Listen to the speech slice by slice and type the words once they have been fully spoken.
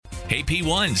Hey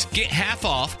P1s, get half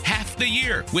off half the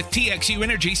year with TXU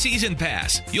Energy Season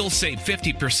Pass. You'll save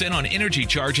 50% on energy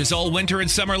charges all winter and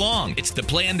summer long. It's the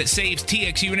plan that saves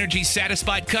TXU Energy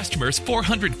satisfied customers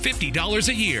 $450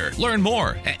 a year. Learn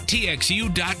more at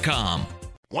TXU.com.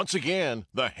 Once again,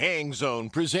 the Hang Zone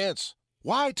presents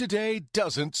Why Today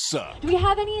Doesn't Suck. Do we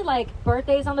have any,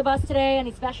 birthdays on the bus today?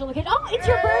 Any special occasion? Oh, it's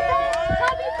your birthday!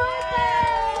 Happy birthday!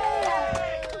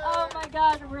 Oh, my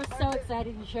God, we're so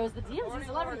excited. You chose the DMZ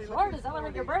Celebrity Tour to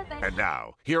celebrate your birthday. And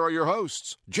now, here are your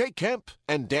hosts, Jake Kemp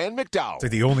and Dan McDowell. It's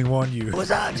like the only one you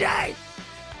What's up, Jay?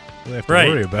 really have to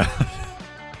worry about.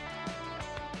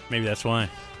 Maybe that's why.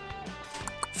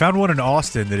 Found one in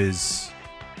Austin that is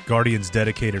Guardians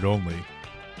dedicated only.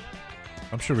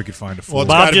 I'm sure we could find a full. Well,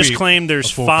 Bob just claimed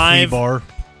there's a full 5 key bar.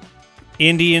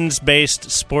 Indians-based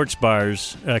sports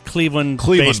bars, Cleveland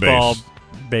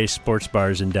baseball-based sports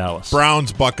bars in Dallas.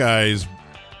 Browns, Buckeyes,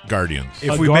 Guardians.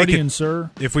 If we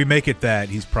make it that,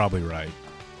 he's probably right.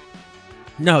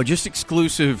 No, just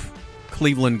exclusive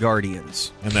Cleveland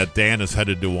Guardians. And that Dan is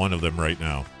headed to one of them right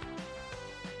now.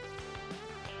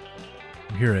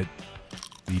 I'm here at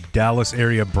the Dallas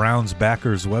area Browns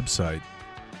backers website.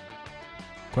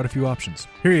 Quite a few options.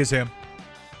 Here he is, Ham.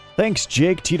 Thanks,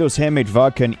 Jake. Tito's Handmade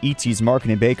Vodka and E.T.'s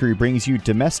Market and Bakery brings you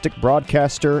domestic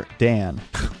broadcaster Dan.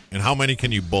 And how many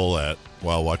can you bull at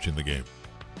while watching the game?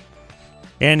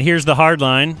 And here's the hard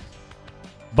line.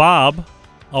 Bob,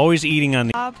 always eating on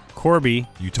the Bob. Corby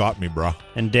You taught me, bro.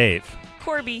 and Dave.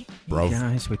 Corby. Bro. You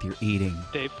guys with your eating.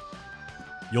 Dave.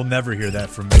 You'll never hear that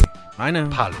from me. I know.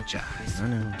 Apologize. I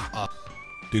know.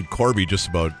 Dude, Corby just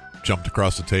about jumped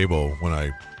across the table when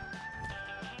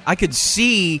I could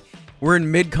see we're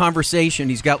in mid-conversation.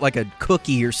 He's got like a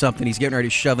cookie or something. He's getting ready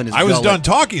to shove in his I was gullet. done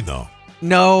talking, though.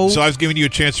 No. So I was giving you a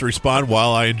chance to respond while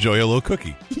I enjoy a little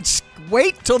cookie. Just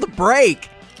wait till the break.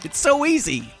 It's so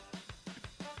easy.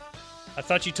 I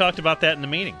thought you talked about that in the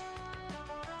meeting.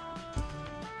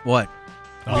 What?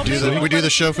 We do the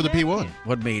show for the P1.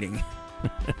 What meeting?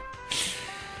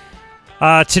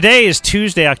 Today is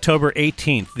Tuesday, October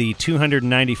 18th, the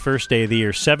 291st day of the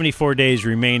year. 74 days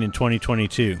remain in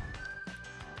 2022.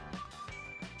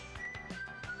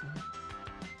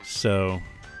 So,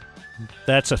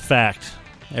 that's a fact.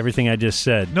 Everything I just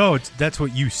said. No, that's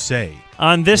what you say.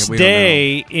 On this we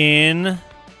day in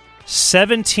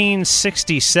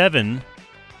 1767,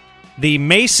 the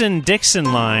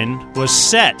Mason-Dixon line was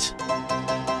set.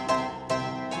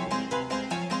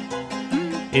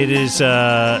 It is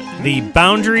the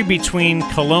boundary between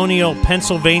colonial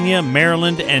Pennsylvania,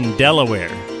 Maryland, and Delaware.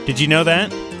 Did you know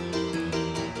that?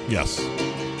 Yes.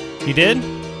 You did?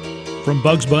 From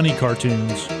Bugs Bunny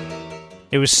cartoons.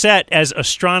 It was set as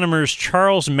astronomers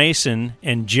Charles Mason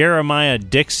and Jeremiah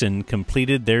Dixon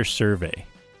completed their survey.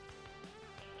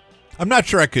 I'm not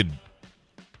sure I could,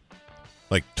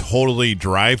 totally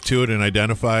drive to it and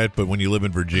identify it, but when you live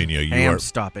in Virginia,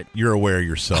 Stop it. You're aware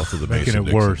yourself of the Making Mason-Dixon.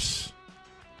 it worse.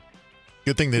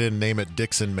 Good thing they didn't name it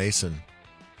Dixon Mason.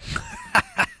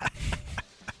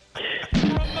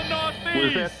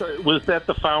 Was that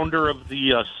the founder of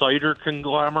the cider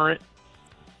conglomerate?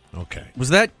 Okay. Was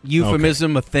that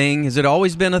euphemism a thing? Has it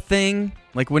always been a thing?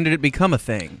 When did it become a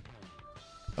thing?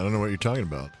 I don't know what you're talking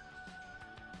about.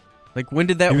 When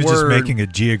did that He was word... just making a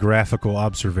geographical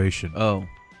observation. Oh.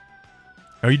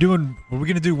 Are we going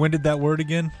to do when did that word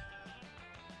again?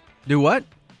 Do what?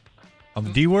 On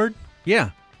the D word?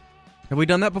 Yeah. Have we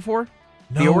done that before?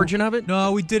 No. The origin of it?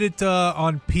 No, we did it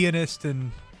on pianist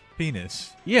and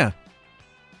penis. Yeah.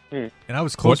 And I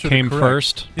was closer What came to correct.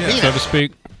 first, so to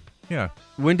speak? Yeah.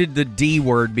 When did the D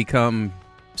word become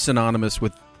synonymous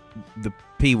with the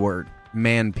P word?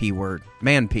 Man P word.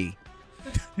 Man P.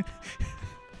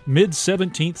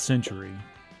 Mid-17th century.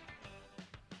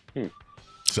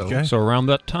 So, So around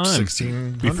that time.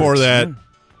 1600s. Before that,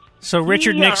 So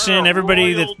Richard Nixon,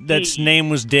 everybody that's royalty. name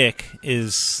was Dick,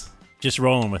 is just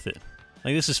rolling with it.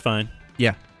 This is fine.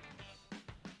 Yeah.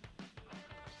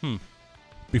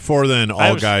 before then, I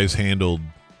all was- guys handled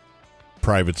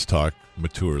privates talk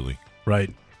maturely.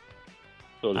 Right.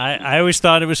 I always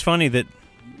thought it was funny that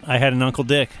I had an Uncle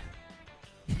Dick.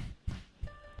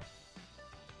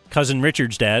 Cousin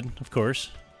Richard's dad, of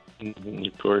course.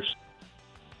 Of course.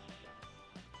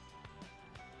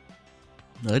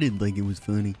 I didn't think it was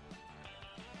funny.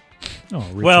 Oh,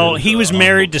 Richard. Well, he was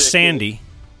married Uncle to Dick. Sandy,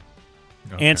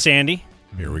 Okay. Aunt Sandy,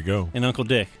 Here we go. and Uncle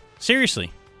Dick.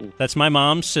 Seriously. That's my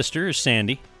mom's sister, is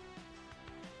Sandy.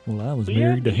 Well, I was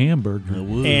married to Hamburger.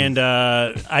 And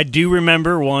I do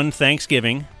remember one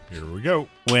Thanksgiving Here we go.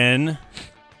 when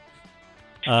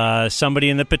somebody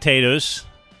in the potatoes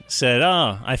said,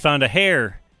 "Oh, I found a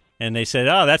hair." And they said,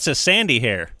 "Oh, that's a Sandy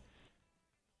hair."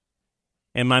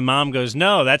 And my mom goes,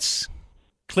 no, that's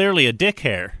clearly a dick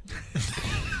hair.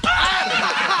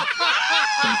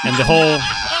 And the whole,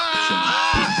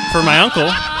 for my uncle.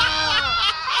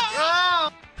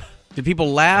 Did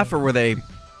people laugh or were they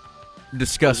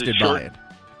disgusted by it?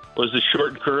 Was it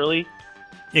short and curly?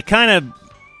 It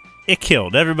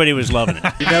killed. Everybody was loving it.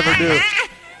 You never do.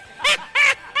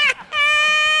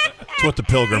 It's what the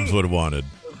Pilgrims would have wanted.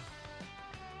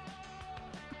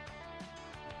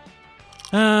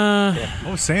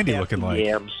 What was Sandy looking like?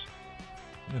 Yams.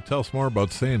 Yeah, tell us more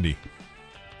about Sandy.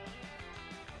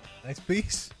 Nice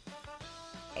piece.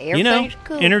 You know,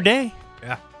 in her day.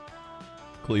 Yeah.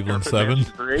 Cleveland 7.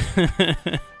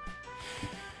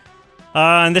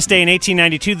 On this day in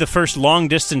 1892, the first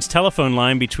long-distance telephone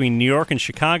line between New York and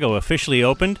Chicago officially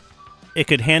opened. It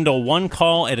could handle one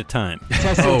call at a time.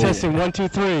 Testing, 1, 2,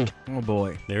 3. Oh,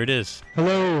 boy. There it is.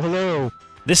 Hello.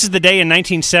 This is the day in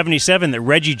 1977 that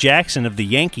Reggie Jackson of the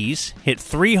Yankees hit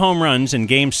 3 home runs in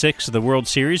Game 6 of the World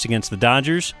Series against the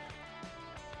Dodgers.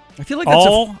 I feel like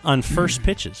that's on first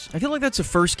pitches. I feel like that's the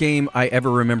first game I ever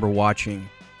remember watching.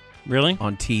 Really?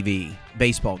 On TV.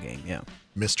 Baseball game, yeah.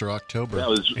 Mr. October.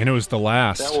 And it was the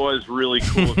last. That was really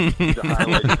cool to see the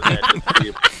highlights of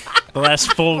that. The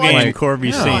last full game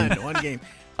Corby's seen. One game.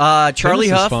 Charlie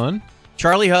This is Huff. fun.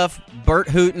 Charlie Huff, Bert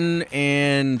Hooton,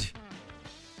 and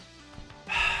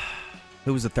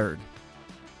who was the third?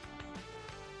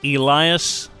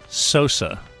 Elias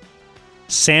Sosa.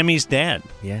 Sammy's dad.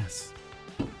 Yes.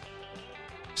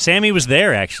 Sammy was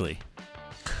there, actually.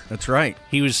 That's right.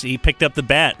 He picked up the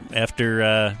bat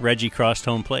after Reggie crossed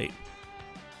home plate.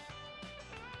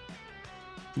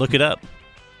 Look it up.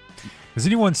 Has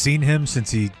anyone seen him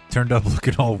since he turned up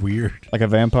looking all weird? Like a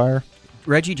vampire?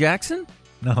 Reggie Jackson?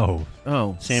 No.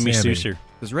 Oh. Sammy Souser.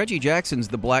 Because Reggie Jackson's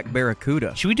the Black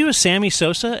Barracuda. Should we do a Sammy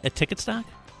Sosa at Ticket Stock?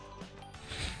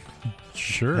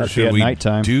 Sure. That'd be Should at we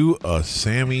nighttime. do a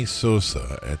Sammy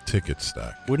Sosa at Ticket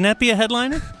Stock? Wouldn't that be a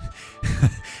headliner?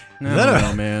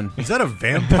 No, man. Is that a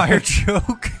vampire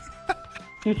joke?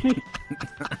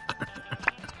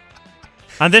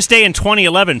 On this day in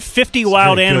 2011, 50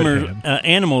 wild very good,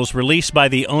 animals released by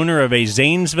the owner of a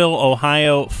Zanesville,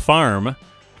 Ohio farm.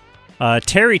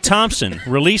 Terry Thompson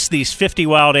released these 50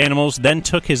 wild animals, then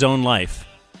took his own life.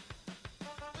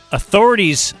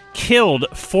 Authorities killed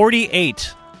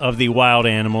 48 of the wild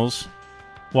animals,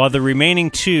 while the remaining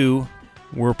 2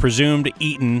 were presumed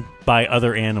eaten by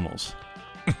other animals.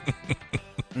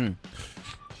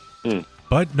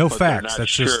 But no But they're facts. not That's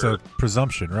sure. just a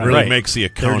presumption, right? Really Right. makes the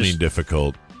accounting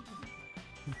difficult.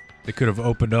 They could have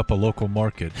opened up a local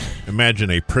market. Imagine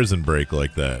a prison break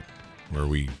like that, where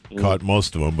we caught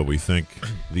most of them, but we think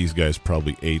these guys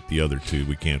probably ate the other 2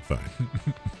 we can't find.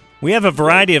 We have a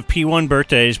variety of P1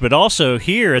 birthdays, but also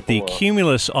here at the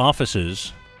Cumulus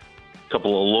offices. A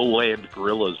couple of lowland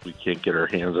gorillas we can't get our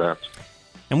hands on.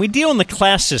 And we deal in the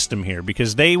class system here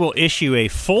because they will issue a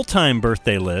full-time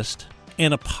birthday list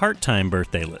and a part-time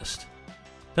birthday list.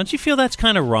 Don't you feel that's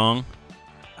kind of wrong?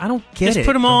 I don't get Just it.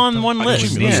 put them all on one I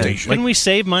list. don't Yeah. think Wouldn't we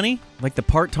save money? Like the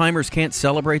part-timers can't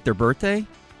celebrate their birthday?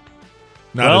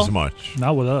 Not Well, as much.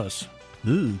 Not with us.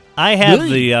 I have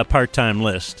Really? the part-time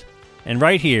list. And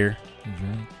right here,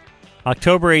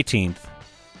 October 18th,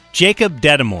 Jacob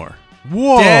Dedamore.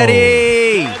 Whoa!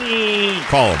 Daddy!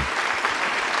 Call him.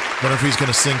 Wonder if he's going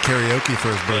to sing karaoke for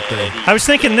his birthday. I was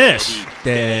thinking this.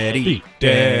 Daddy.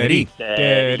 Daddy.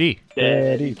 Daddy.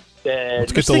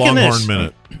 Let's get the thinking Longhorn this.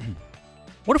 Minute.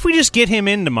 What if we just get him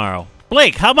in tomorrow?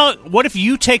 Blake, how about what if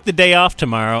you take the day off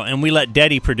tomorrow and we let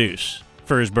Daddy produce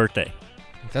for his birthday?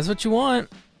 If that's what you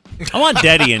want. I want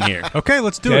Daddy in here. Okay,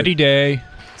 let's do Daddy it. Day.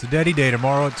 It's a Daddy Day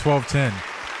tomorrow at 12:10.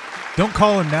 Don't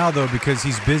call him now, though, because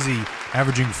he's busy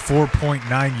averaging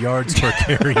 4.9 yards per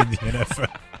carry in the NFL.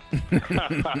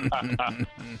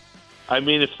 I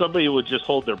mean, if somebody would just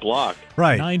hold their block.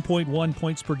 Right. 9.1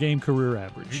 points per game career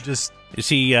average. You just Is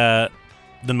he the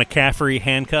McCaffrey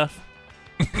handcuff?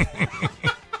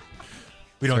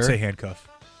 we don't Sir? say handcuff.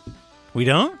 We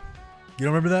don't? You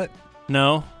don't remember that?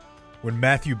 No. When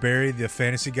Matthew Berry, the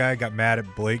fantasy guy, got mad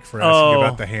at Blake for asking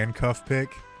about the handcuff pick?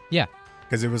 Yeah.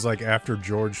 Because it was like after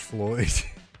George Floyd. And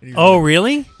he was Oh, like-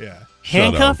 really? Yeah.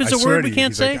 Handcuff is I a swear word to we you,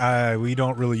 can't he's say? like, we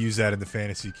don't really use that in the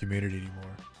fantasy community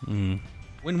anymore.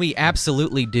 When we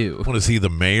absolutely do. What is he, the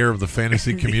mayor of the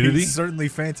fantasy community? He certainly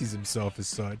fancies himself as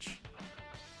such.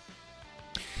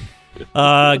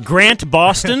 Grant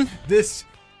Boston. This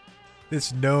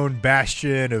known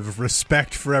bastion of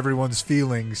respect for everyone's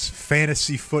feelings,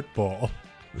 fantasy football.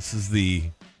 This is the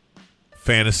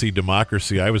fantasy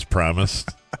democracy I was promised.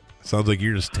 Sounds like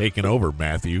you're just taking over,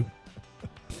 Matthew.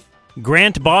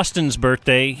 Grant Boston's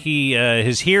birthday.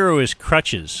 His hero is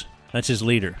crutches. That's his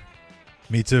leader.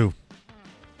 Me too.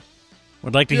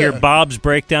 Would like to hear Bob's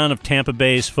breakdown of Tampa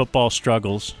Bay's football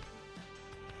struggles.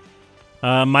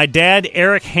 My dad,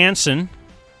 Eric Hansen,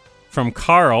 from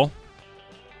Carl,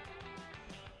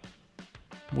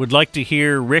 would like to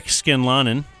hear Rick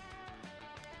Skinlonen.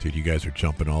 Dude, you guys are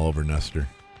jumping all over Nestor.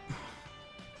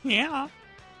 Yeah.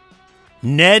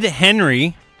 Ned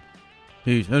Henry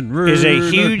is a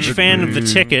huge fan of the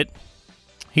ticket.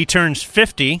 He turns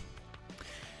 50.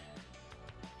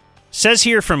 Says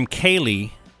here from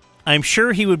Kaylee, I'm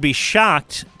sure he would be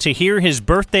shocked to hear his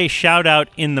birthday shout-out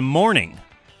in the morning.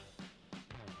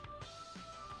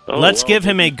 Let's give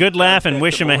him a good laugh and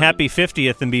wish him a happy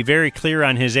 50th and be very clear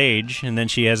on his age. And then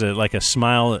she has a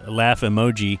smile, laugh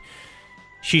emoji.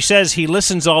 She says he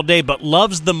listens all day but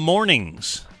loves the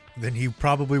mornings. Then he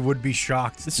probably would be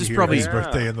shocked. This to is hear probably his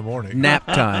birthday in the morning. Nap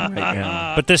time right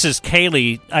now. But this is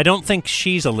Kaylee. I don't think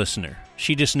she's a listener.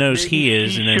 She just knows he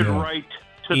is and then write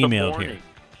to emailed the here. morning.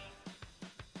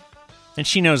 And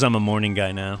she knows I'm a morning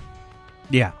guy now.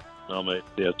 Yeah. No, mate,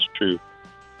 that's true.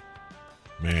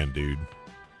 Man, dude.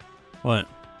 What?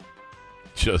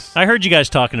 Just I heard you guys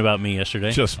talking about me yesterday.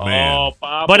 Just man. Oh,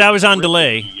 Bob But I was on ripping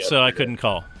delay, me so I yesterday. couldn't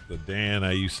call. The Dan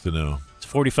I used to know. It's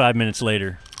 45 minutes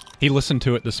later. He listened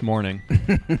to it this morning.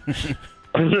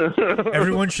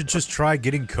 Everyone should just try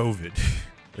getting COVID,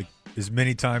 like as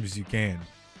many times as you can.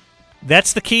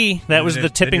 That's the key. That was And the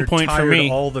then tipping you're point for tired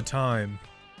me. all the time.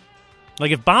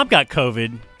 Like if Bob got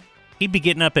COVID, he'd be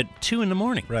getting up at 2 in the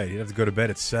morning. Right, you'd have to go to bed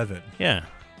at 7. Yeah.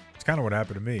 It's kind of what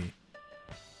happened to me.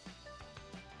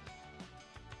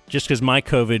 Just because my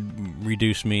COVID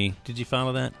reduced me. Did you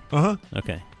follow that? Uh-huh.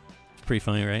 Okay. It's pretty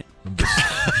funny, right?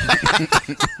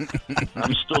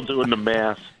 I'm still doing the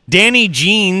math. Danny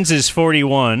Jeans is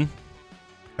 41.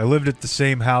 I lived at the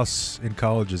same house in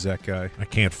college as that guy. I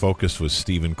can't focus with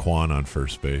Stephen Kwan on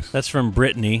first base. That's from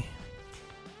Brittany.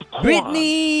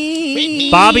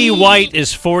 Brittany. Bobby White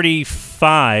is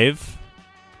 45.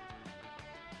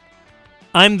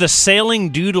 I'm the Sailing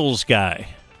Doodles guy.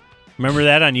 Remember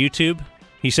that on YouTube?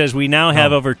 He says we now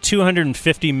have over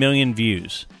 250 million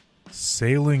views.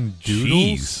 Sailing Doodles?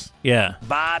 Jeez. Yeah.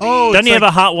 Oh, Doesn't he have like-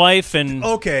 a hot wife and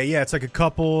Okay, yeah, it's like a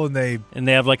couple, and they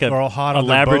have like are all hot a on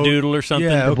their boat. labradoodle or something?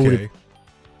 Yeah, okay.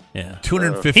 Yeah.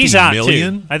 250 He's hot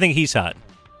million? too. I think he's hot.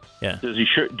 Yeah. Does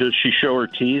she show her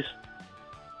teeth?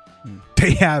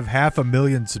 They have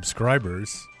 500,000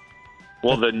 subscribers.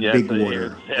 Well, then yes, Big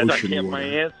water, I ocean get my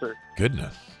water. answer.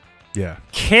 Goodness. Yeah.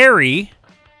 Carrie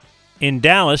in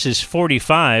Dallas is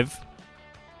 45.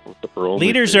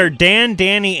 Leaders are Dan,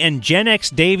 Danny, and Gen X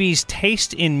Davies'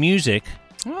 taste in music.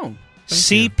 Oh.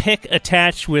 C pick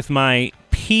attached with my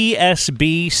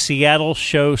PSB Seattle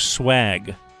show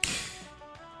swag.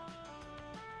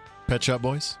 Pet Shop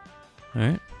Boys. All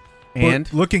right. And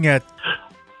But looking at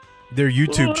their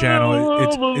YouTube channel,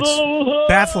 it's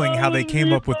baffling how they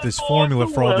came up with this formula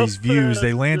for all these views.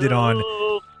 They landed on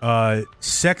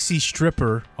sexy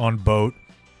stripper on boat,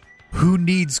 who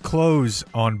needs clothes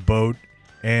on boat,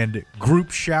 and group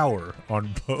shower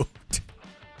on boat.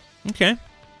 Okay.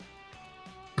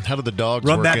 How do the dogs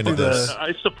Run work that into through the- this?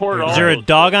 I support all. Is there a those.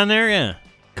 dog on there? Yeah.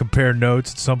 Compare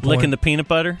notes at some point. Licking the peanut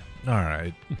butter? All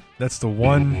right, that's the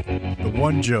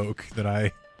one joke that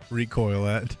I recoil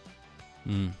at.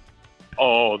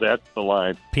 Oh, that's the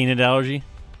line. Peanut allergy?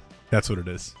 That's what it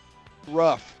is.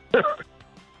 Rough.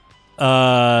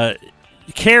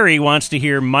 Carrie wants to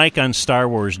hear Mike on Star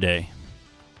Wars Day.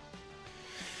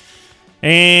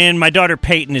 And my daughter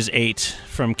Peyton is 8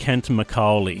 from Kent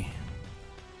McCauley.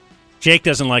 Jake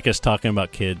doesn't like us talking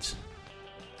about kids.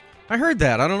 I heard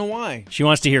that. I don't know why. She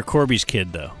wants to hear Corby's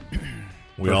kid, though.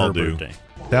 We for all her do. birthday.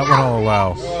 That one I'll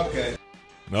allow.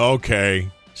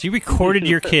 Okay. She recorded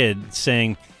your kid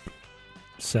saying,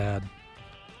 Sad.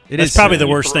 That's probably the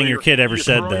worst thing your kid ever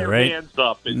said, though, right? Hands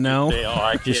up and No. Say, oh,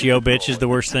 I Just can't yo control bitch is the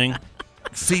worst thing.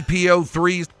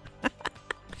 CPO3.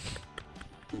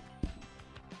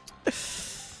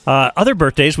 Other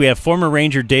birthdays, we have former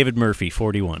Ranger David Murphy,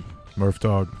 41. Murph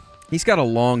dog. He's got a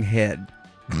long head.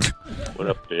 What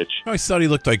up, bitch? I thought he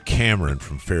looked like Cameron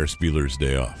from Ferris Bueller's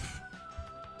Day Off.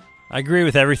 I agree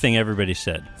with everything everybody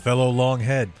said. Fellow long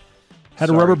head. Had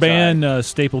a rubber band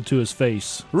stapled to his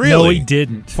face. Really? No, he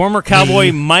didn't. Former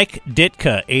cowboy Mike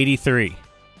Ditka, 83.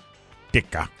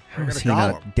 Ditka. How is he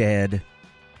not dead?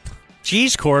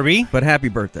 Jeez, Corby. But happy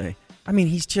birthday. I mean,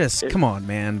 he's just, come on,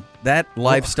 man. That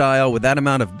lifestyle with that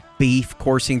amount of beef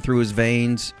coursing through his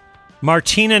veins.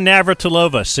 Martina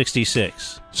Navratilova,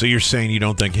 66. So you're saying you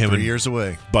don't think him 3 and years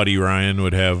away. Buddy Ryan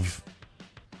would have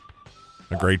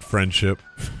a great friendship?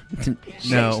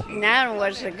 No. 69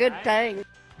 was a good thing.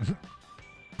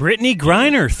 Brittany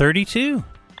Griner, 32.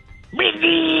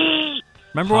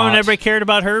 Remember when everybody cared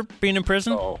about her being in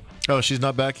prison? Oh, she's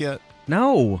not back yet?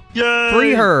 No. Yay!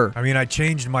 Free her. I mean, I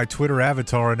changed my Twitter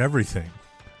avatar and everything.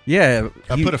 Yeah.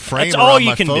 I put a frame That's all around you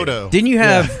my can do. photo. Didn't you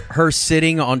have her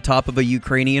sitting on top of a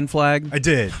Ukrainian flag? I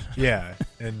did, yeah.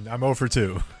 And I'm 0 for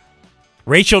 2.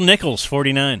 Rachel Nichols,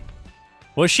 49.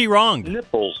 Was she wronged?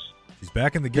 Nipples. She's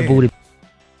back in the game.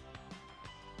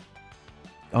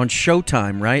 On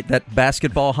Showtime, right? That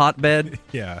basketball hotbed?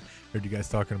 Yeah, heard you guys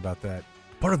talking about that.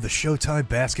 Part of the Showtime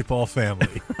basketball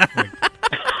family.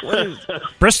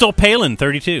 Bristol Palin,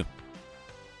 32. Do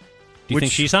you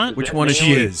think she's hot? Which one is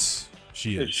she?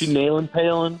 she? Is she nailing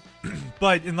Palin?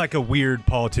 But in like a weird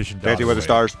politician. Fancy with the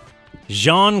stars.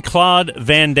 Jean-Claude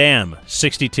Van Damme,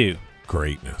 62.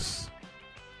 Greatness.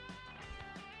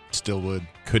 Still would.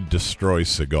 Could destroy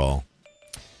Seagal.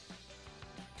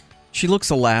 She looks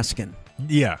Alaskan.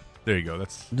 Yeah, there you go.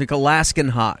 That's like Alaskan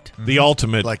hot. The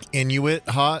ultimate. Like Inuit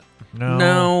hot?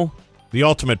 No. The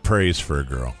ultimate praise for a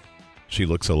girl. She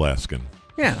looks Alaskan.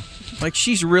 Yeah. Like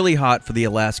she's really hot for the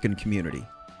Alaskan community.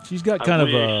 She's got kind of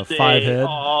a 5 head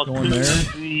going there.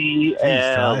 The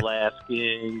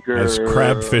Alaskan girl. As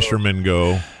crab fishermen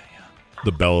go,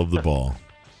 the belle of the ball.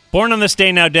 Born on this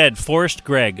day, now dead, Forrest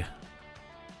Gregg.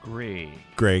 Greg.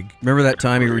 Remember that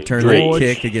time he returned that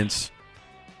kick against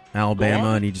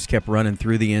Alabama and he just kept running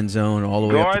through the end zone all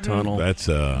the way up the tunnel? That's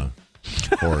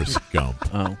Forrest Gump.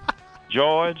 Oh.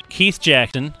 George. Keith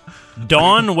Jackson.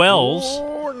 Dawn Wells.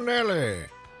 Oh, Nelly.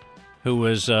 Who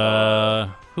was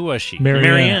she?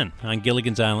 Marianne on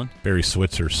Gilligan's Island. Barry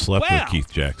Switzer slept with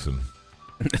Keith Jackson.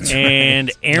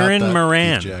 And Aaron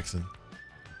Moran. Keith Jackson.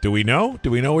 Do we know? Do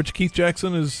we know which Keith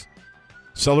Jackson is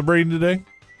celebrating today?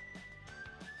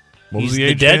 What was He's the the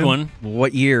age, dead Dan? one.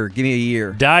 What year? Give me a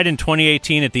year. Died in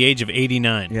 2018 at the age of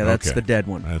 89. Yeah, that's Okay. the dead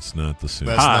one. That's not the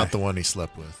Sooner. That's not the one he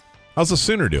slept with. How's the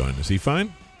Sooner doing? Is he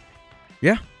fine?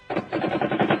 Yeah.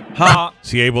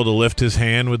 Is he able to lift his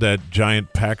hand with that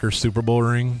giant Packer Super Bowl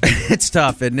ring? It's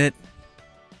tough, isn't it?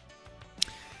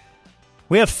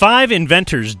 We have 5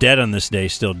 inventors dead on this day,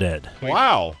 still dead.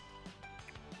 Wow.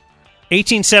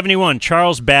 1871,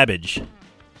 Charles Babbage.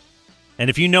 And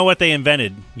if you know what they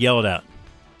invented, yell it out.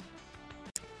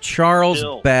 Charles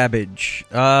Babbage.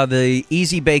 The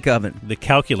Easy Bake Oven. The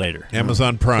calculator.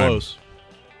 Amazon Prime. Close.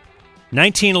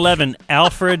 1911,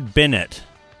 Alfred Binet.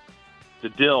 The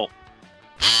dill.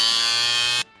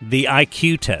 The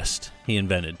IQ test he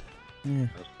invented.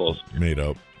 That's close. Made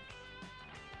up.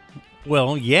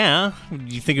 Well, yeah.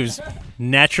 You think it was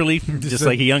naturally, just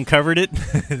like he uncovered it?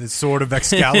 the sword of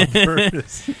Excalibur.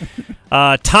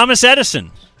 Thomas Edison.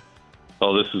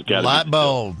 Oh, this has got to Light be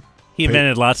bulb. He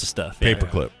invented lots of stuff. Yeah.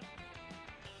 Paperclip.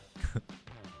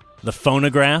 The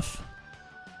phonograph.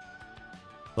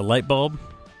 The light bulb.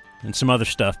 And some other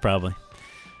stuff, probably.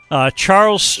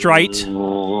 Charles Strite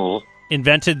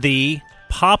invented the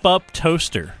pop-up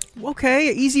toaster.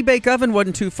 Okay, Easy Bake Oven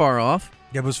wasn't too far off.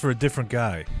 Yeah, it was for a different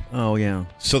guy. Oh, yeah.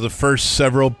 So the first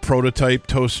several prototype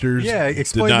toasters Yeah, did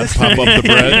explain not this pop to up me. the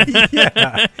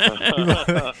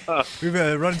bread? We've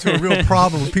run into a real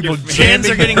problem with people. Hands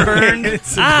are getting burned.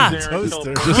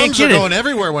 Toaster. Crumbs are going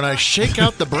everywhere when I shake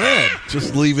out the bread.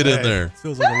 Just leave it in there.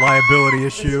 Feels like a liability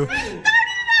issue.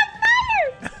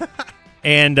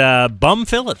 And Bum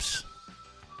Phillips.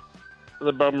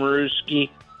 The Bummerooski.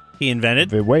 He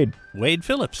invented Wade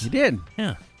Phillips. He did.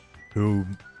 Yeah. Who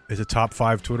is a top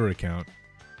 5 Twitter account.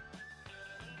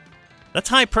 That's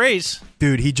high praise.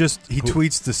 Dude, he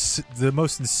tweets the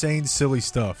most insane, silly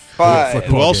stuff.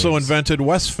 Who also invented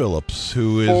Wes Phillips,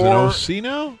 who is an OC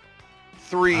now?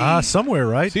 3. Somewhere,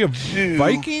 right? Is he a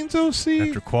Vikings OC?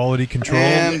 After quality control.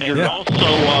 And also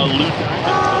Luke.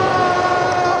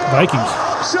 Vikings.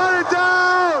 Shut it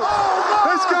down!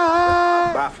 Let's go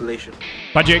home! Bye, Felicia.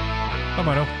 Bye, Jake. Bye,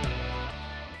 Mano.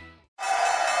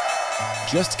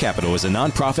 Just Capital is a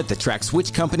nonprofit that tracks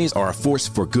which companies are a force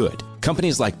for good.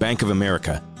 Companies like Bank of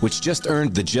America, which just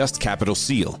earned the Just Capital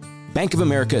seal. Bank of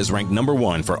America is ranked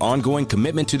 #1 for ongoing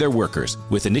commitment to their workers,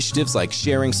 with initiatives like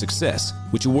Sharing Success,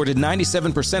 which awarded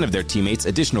 97% of their teammates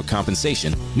additional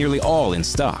compensation, nearly all in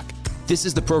stock. This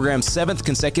is the program's 7th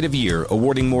consecutive year,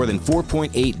 awarding more than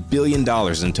 $4.8 billion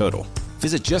in total.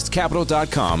 Visit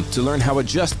justcapital.com to learn how a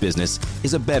just business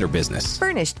is a better business.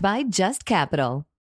 Furnished by Just Capital.